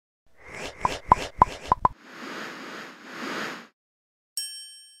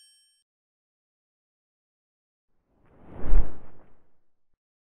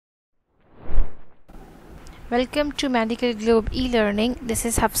Welcome to Medical Globe e-learning. This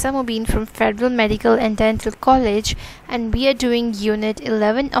is Hafsa Mubin from Federal Medical and Dental College, and we are doing Unit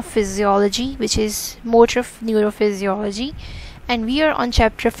 11 of Physiology, which is Motor Neurophysiology, and we are on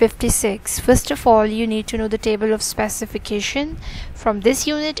Chapter 56. First of all, you need to know the table of specification. From this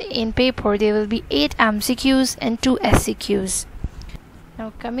unit in paper, there will be 8 MCQs and 2 SCQs.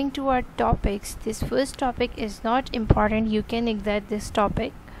 Now coming to our topics, this first topic is not important. You can ignore this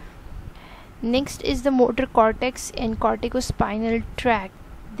topic. Next is the motor cortex and corticospinal tract.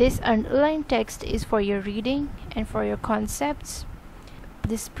 This underlined text is for your reading and for your concepts.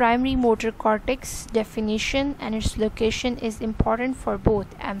 This primary motor cortex definition and its location is important for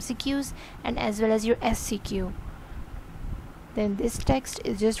both MCQs and as well as your SCQ. Then this text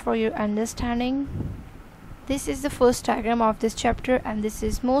is just for your understanding. This is the first diagram of this chapter, and this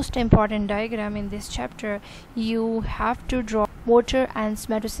is most important diagram in this chapter. You have to draw motor and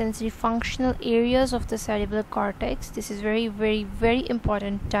somatosensory functional areas of the cerebral cortex. This is very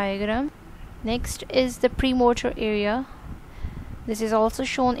important diagram. Next is the premotor area. This is also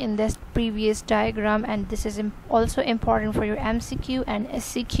shown in this previous diagram, and this is also important for your MCQ and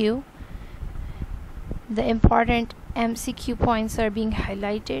SCQ. The important MCQ points are being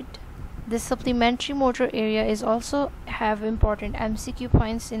highlighted. The supplementary motor area is also have important MCQ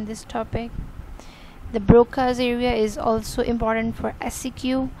points in this topic. The Broca's area is also important for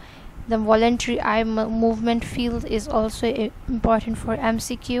SCQ. The voluntary eye movement field is also important for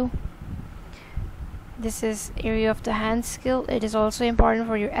MCQ. This is area of the hand skill. It is also important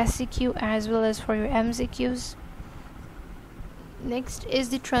for your SCQ as well as for your MCQs. Next is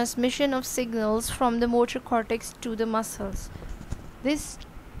the transmission of signals from the motor cortex to the muscles. This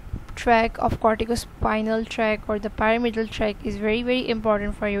track of corticospinal tract or the pyramidal tract is very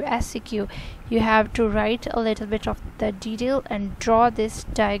important for your SCQ. You have to write a little bit of the detail and draw this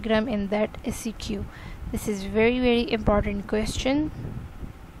diagram in that SCQ. This is very important question.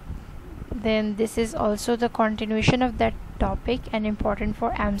 Then this is also the continuation of that topic and important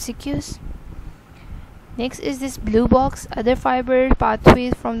for MCQs. Next is this blue box, other fiber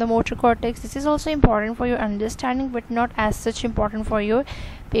pathways from the motor cortex. This is also important for your understanding but not as such important for your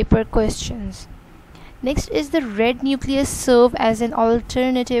paper questions. Next is the red nucleus serve as an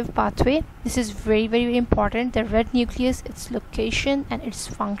alternative pathway. This is very important. The red nucleus, its location and its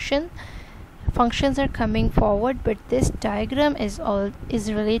functions are coming forward, but this diagram is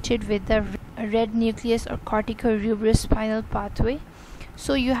related with the red nucleus or cortico-rubrospinal pathway.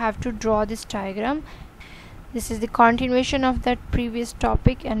 So you have to draw this diagram. This is the continuation of that previous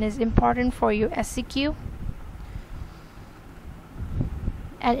topic and is important for your SCQ.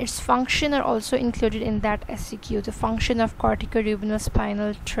 And its function are also included in that SCQ. The function of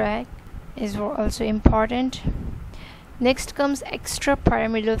cortico-rubrospinal tract is also important. Next comes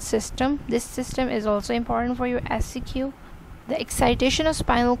extrapyramidal system. This system is also important for your SCQ. The excitation of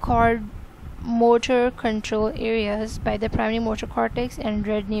spinal cord motor control areas by the primary motor cortex and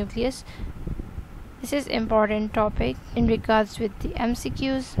red nucleus. This is important topic in regards with the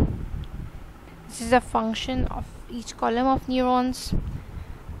MCQs. This is a function of each column of neurons.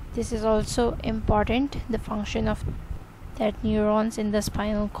 This is also important, the function of that neurons in the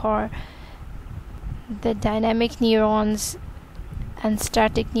spinal cord, the dynamic neurons and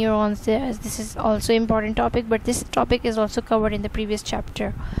static neurons. This is also important topic, but this topic is also covered in the previous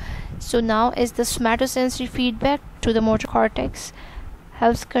chapter. So now is the somatosensory feedback to the motor cortex.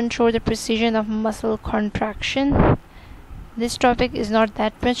 Helps control the precision of muscle contraction. This topic is not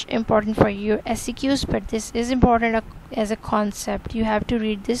that much important for your SCQs, but this is important as a concept. You have to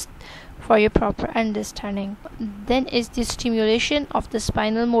read this for your proper understanding. Then is the stimulation of the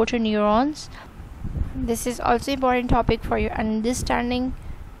spinal motor neurons. This is also important topic for your understanding,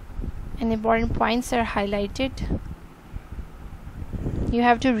 and important points are highlighted. You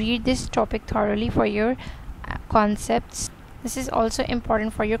have to read this topic thoroughly for your concepts. This is also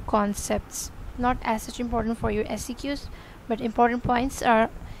important for your concepts, not as such important for your SCQs, but important points are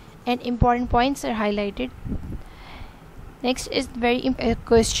highlighted. Next is very important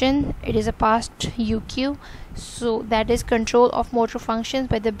question. It is a past UQ, so that is control of motor functions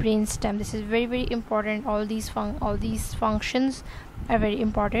by the brain stem. This is very important. All these functions are very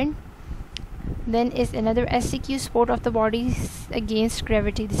important. Then is another SCQ, sport of the body against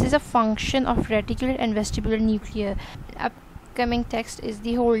gravity. This is a function of reticular and vestibular nuclei. Upcoming text is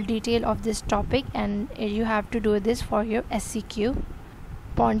the whole detail of this topic, and you have to do this for your SCQ.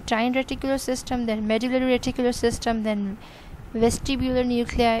 Pontine reticular system, then medullary reticular system, then vestibular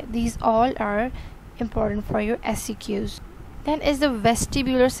nuclei. These all are important for your SCQs. Then is the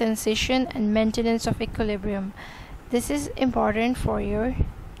vestibular sensation and maintenance of equilibrium. This is important for your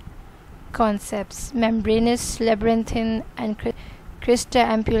concepts: membranous, labyrinthine, and crista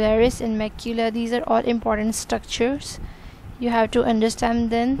ampullaris and macula. These are all important structures. You have to understand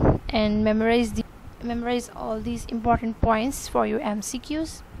them and memorize all these important points for your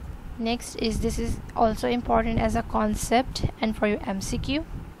MCQs. Next is, this is also important as a concept and for your MCQ.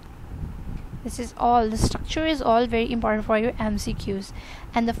 This is all, the structure is all very important for your MCQs,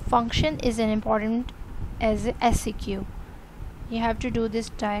 and the function is an important as a SCQ. You have to do this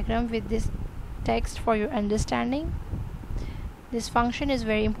diagram with this text for your understanding. This function is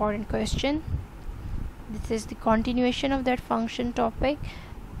very important question. This is the continuation of that function topic.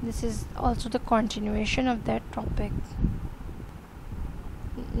 This is also the continuation of that topic.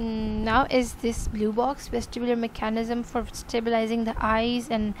 Now is this blue box, vestibular mechanism for stabilizing the eyes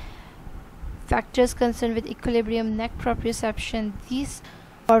and factors concerned with equilibrium, neck proprioception. These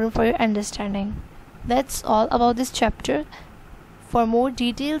are important for your understanding. That's all about this chapter. For more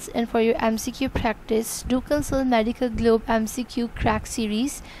details and for your MCQ practice, do consult Medical Globe MCQ Crack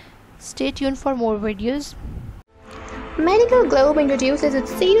series. Stay tuned for more videos. Medical Globe introduces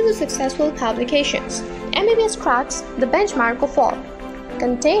its series of successful publications, MBBS Cracks, the benchmark of all,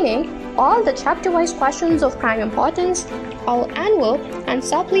 containing all the chapter-wise questions of prime importance, all annual and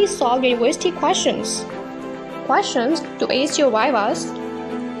subtly solved university questions, questions to ace your vivas,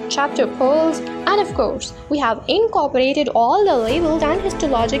 chapter polls, and of course, we have incorporated all the labeled and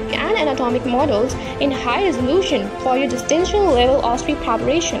histologic and anatomic models in high resolution for your distinction level OSCE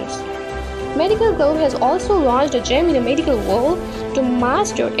preparations. Medical Globe has also launched a gem in the medical world to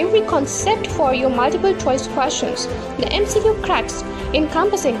master every concept for your multiple choice questions, the MCQ cracks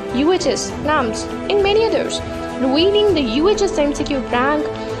encompassing UHS, NAMS, and many others, revealing the UHS MCQ rank,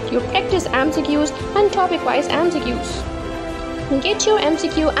 your practice MCQs, and topic-wise MCQs. Get your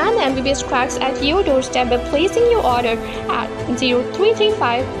MCQ and the MBBS cracks at your doorstep by placing your order at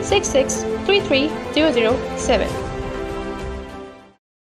 0335 66 33 007.